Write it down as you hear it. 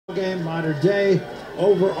Game modern day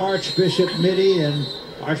over Archbishop Mitty, and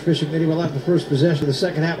Archbishop Mitty will have the first possession of the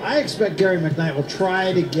second half. I expect Gary McKnight will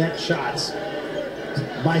try to get shots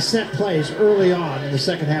by set plays early on in the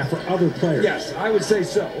second half for other players. Yes, I would say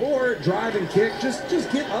so. Or drive and kick. Just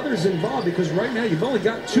get others involved, because right now you've only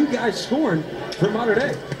got two guys scoring for modern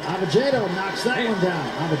day. Abajado knocks that one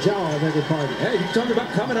down. Abajalo, I beg your pardon. Hey, you're talking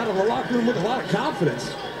about coming out of the locker room with a lot of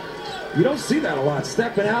confidence. You don't see that a lot.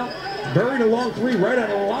 Stepping out, burying a long three right out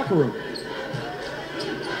of the locker room.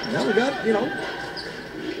 Now we got,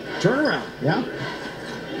 turnaround. Yeah.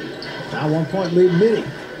 Now 1 point lead Mitty.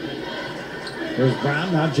 There's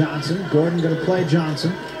Brown, now Johnson. Gordon going to play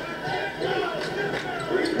Johnson.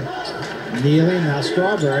 Neely, now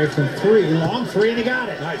Strawberry from three. Long three, and he got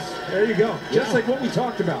it. Nice. There you go. Just like what we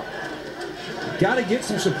talked about. Got to get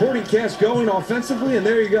some supporting cast going offensively, and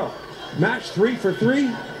there you go. Match 3 for 3.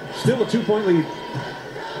 Still a 2 point lead.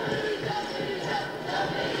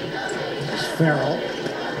 There's Farrell.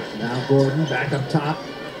 Now Gordon back up top.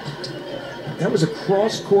 That was a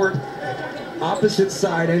cross-court, opposite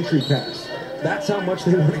side entry pass. That's how much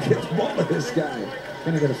they want to get the ball to this guy.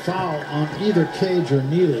 Going to get a foul on either Cage or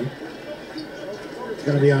Neely. It's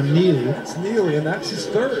going to be on Neely. That's Neely, and that's his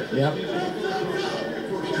third. Yep.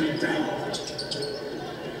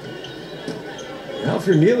 Now, if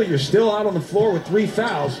you're Neely, you're still out on the floor with 3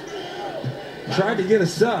 fouls. Tried to get a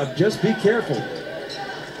sub. Just be careful.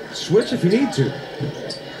 Switch if you need to.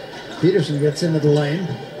 Peterson gets into the lane.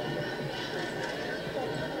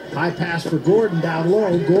 High pass for Gordon down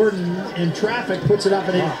low. Gordon in traffic puts it up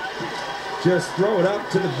and in. Just throw it up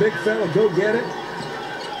to the big fella. Go get it.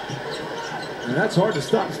 And that's hard to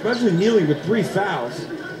stop, especially Neely with 3 fouls.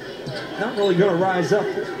 Not really going to rise up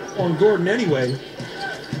on Gordon anyway.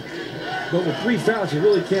 But with 3 fouls, you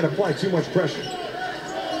really can't apply too much pressure.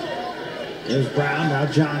 There's Brown, now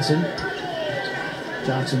Johnson.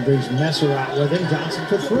 Johnson brings Messer out with him. Johnson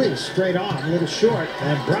for 3, straight on, a little short.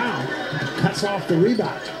 And Brown cuts off the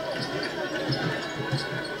rebound.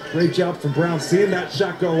 Great job from Brown, seeing that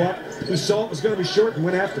shot go up. He saw it was going to be short and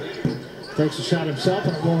went after it. Takes a shot himself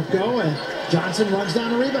and it won't go. And Johnson runs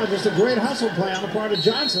down the rebound. Just a great hustle play on the part of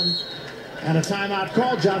Johnson. And a timeout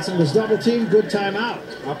call. Johnson was double teamed. Good timeout.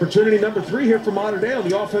 Opportunity number 3 here for modern day on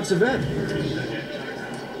the offensive end.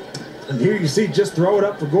 And here you see, just throw it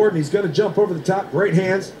up for Gordon. He's going to jump over the top. Great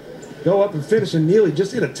hands. Go up and finish. And Neely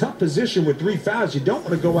just in a tough position with 3 fouls. You don't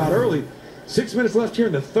want to go out early. 6 minutes left here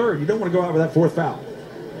in the third. You don't want to go out with that 4th foul.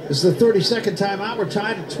 This is the 32nd timeout. We're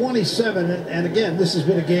tied at 27. And again, this has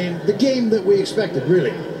been the game that we expected, really.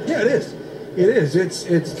 Yeah, it is. It is.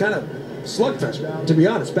 It's kind of slugfest, to be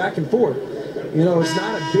honest, back and forth. It's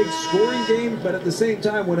not a big scoring game, but at the same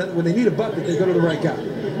time, when they need a bucket, they go to the right guy.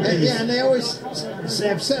 And they always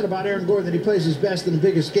have said about Aaron Gordon that he plays his best in the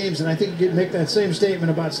biggest games, and I think you could make that same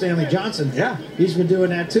statement about Stanley Johnson. Yeah. He's been doing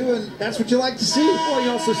that too, and that's what you like to see. Well, you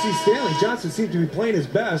also see Stanley Johnson seem to be playing his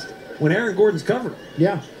best when Aaron Gordon's covered.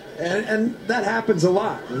 Yeah. And that happens a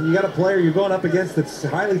lot. When you got a player you're going up against that's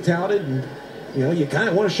highly talented, and you kind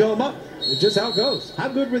of want to show him up. It's just how it goes. How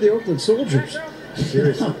good were the Oakland Soldiers?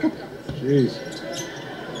 Seriously. Jeez.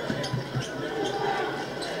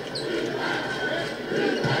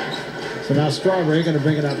 So now Strawberry going to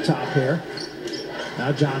bring it up top here.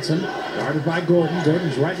 Now Johnson, guarded by Gordon.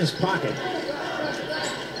 Gordon's right in his pocket.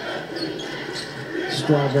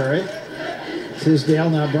 Strawberry.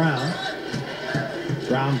 Tisdale, now Brown.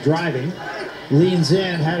 Brown driving. Leans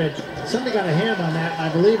in, had it. Somebody got a hand on that, and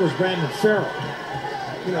I believe it was Brandon Farrell.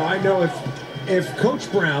 I know if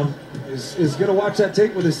Coach Brown is going to watch that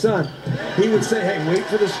tape with his son, he would say, hey, wait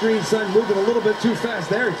for the screen, son, moving a little bit too fast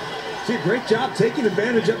there. See, a great job taking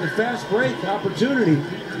advantage of the fast break opportunity.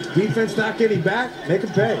 Defense not getting back, make him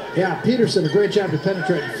pay. Yeah, Peterson, a great job to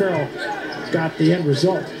penetrate, and Farrell got the end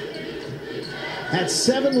result. Had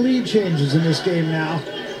 7 lead changes in this game now.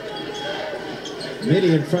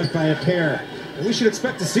 Mitty in front by a pair. And we should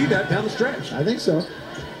expect to see that down the stretch. I think so.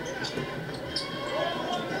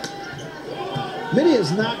 Mitty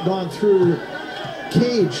has not gone through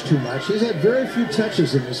Cage too much. He's had very few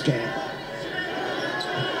touches in this game.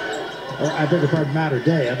 Or I beg your pardon, matter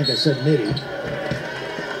day. I think I said Mitty.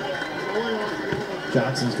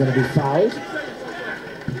 Johnson's going to be fouled.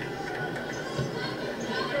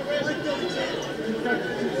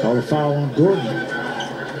 Call a foul on Gordon.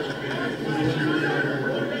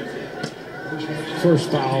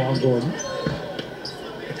 First foul on Gordon.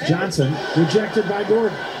 Johnson rejected by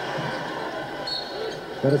Gordon.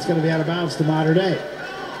 But it's going to be out of bounds to modern day.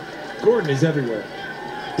 Gordon is everywhere.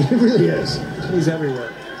 He really is. He's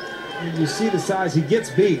everywhere. You see the size, he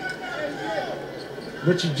gets beat.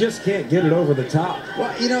 But you just can't get it over the top.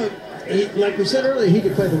 Well, like we said earlier, he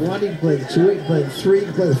could play the 1, he could play the 2, he could play the 3, he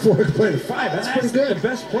could play the 4, he could play the 5. That's pretty good. The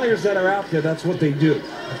best players that are out there, that's what they do.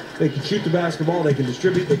 They can shoot the basketball, they can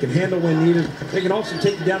distribute, they can handle when needed. They can also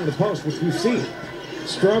take it down to the post, which we've seen.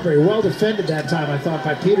 Strawberry, well defended that time, I thought,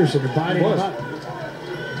 by Peterson to body him up.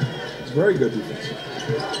 It's very good defense.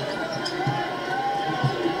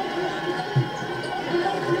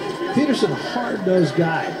 Peterson, a hard-nosed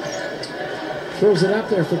guy. Throws it up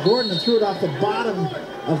there for Gordon and threw it off the bottom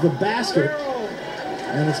of the basket.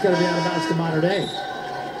 And it's going to be out of bounds to Mater Dei.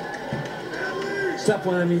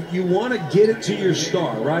 Stephen, I mean, you want to get it to your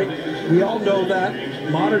star, right? We all know that.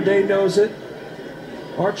 Mater Dei knows it.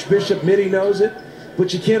 Archbishop Mitty knows it.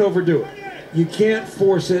 But you can't overdo it. You can't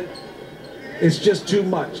force it. It's just too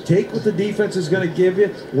much. Take what the defense is going to give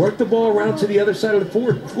you. Work the ball around to the other side of the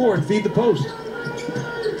floor and feed the post.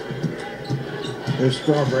 There's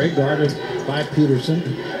Strawberry, guarded by Peterson.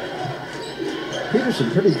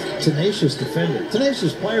 Peterson, pretty tenacious defender.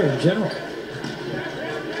 Tenacious player in general.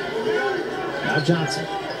 Now Johnson.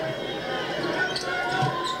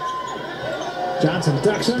 Johnson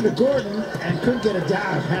ducks under Gordon and couldn't get it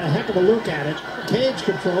down. Had a heck of a look at it. Cage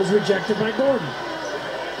controls rejected by Gordon.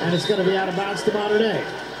 And it's going to be out of bounds to Mater Dei.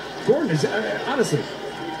 Gordon is, honestly,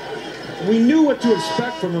 we knew what to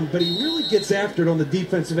expect from him, but he really gets after it on the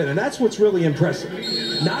defensive end, and that's what's really impressive.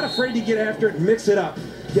 Not afraid to get after it and mix it up.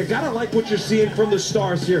 You gotta like what you're seeing from the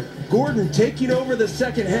stars here. Gordon taking over the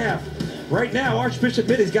second half. Right now, Archbishop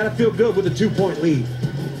Mitty's got to feel good with a 2-point lead.